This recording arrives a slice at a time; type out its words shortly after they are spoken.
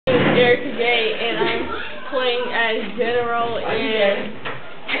Carrigan, and I'm playing as General and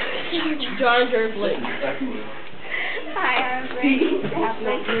Jar Blitz. Hi, I'm Brady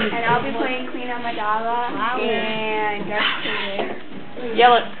and I'll be playing Queen Amadala and Darth Tater.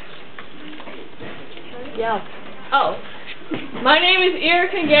 Yell it. Yell. Oh. My name is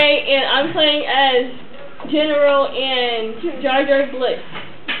Carrigan, and I'm playing as General and Jar Blitz.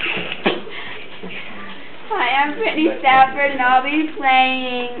 Hi, I'm Brittany Stafford, and I'll be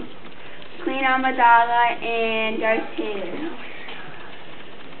playing Queen Amadala and Darth Tater.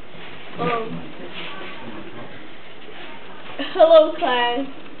 Hello, class.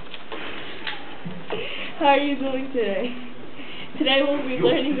 How are you doing today? Today we'll be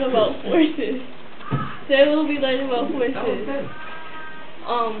learning about forces. The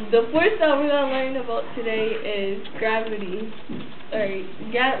force that we're gonna learn about today is gravity.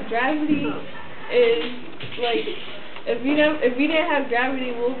 Gravity is like if we didn't have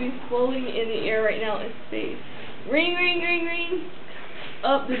gravity, we'll be floating in the air right now in space. Ring, ring, ring, ring.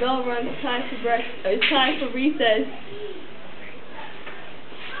 Up, the bell runs. It's time for recess.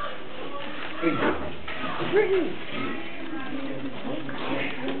 Brittany.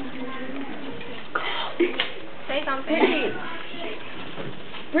 Say something.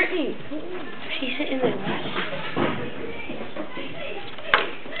 Brittany. She's sitting there.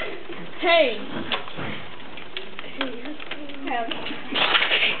 Hey.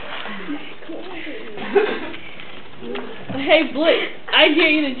 Hey, Blitz. I dare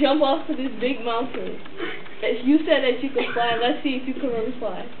you to jump off of this big mountain. You said that you could fly. Let's see if you can really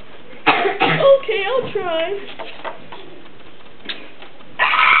fly. Okay, I'll try.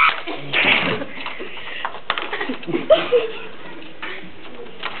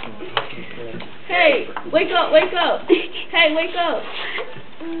 Hey, wake up, wake up. Hey, wake up.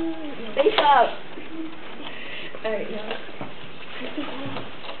 Wake up. Alright, now.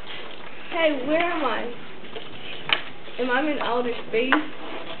 Hey, where am I? Am I in outer space?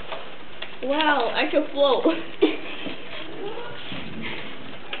 Wow, I can float.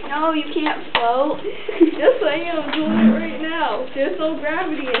 No, you can't float. Yes, I am doing it right now. There's no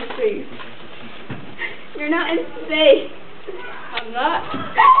gravity in space. You're not in space. I'm not?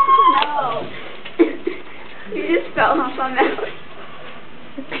 No. You just fell off on that.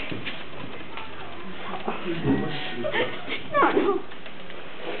 No.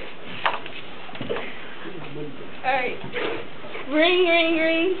 Alright. Ring, ring,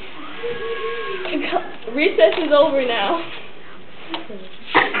 ring. Recess is over now.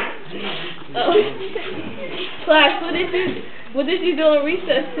 Oh. Class, what did you do in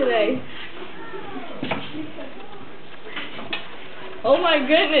recess today? Oh my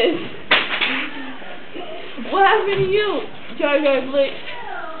goodness. What happened to you, Jar Blitz?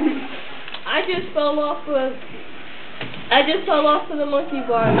 I just fell off of the monkey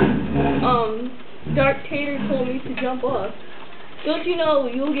bar. Darth Tater told me to jump off. Don't you know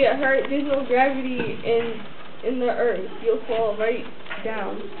you'll get hurt? There's no gravity in the earth. You'll fall right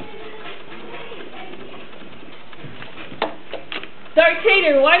down. Darth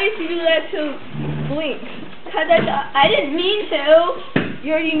Tater, why did you do that to Blink? Because I didn't mean to.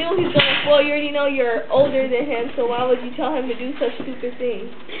 You already knew he's gonna fall. You already know you're older than him, so why would you tell him to do such stupid things?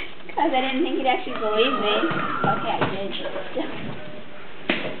 Because I didn't think he'd actually believe me. Okay, I did.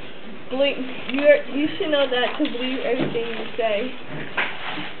 Blink, you should know that to believe everything you say.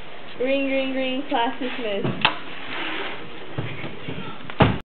 Ring, ring, ring, class dismissed.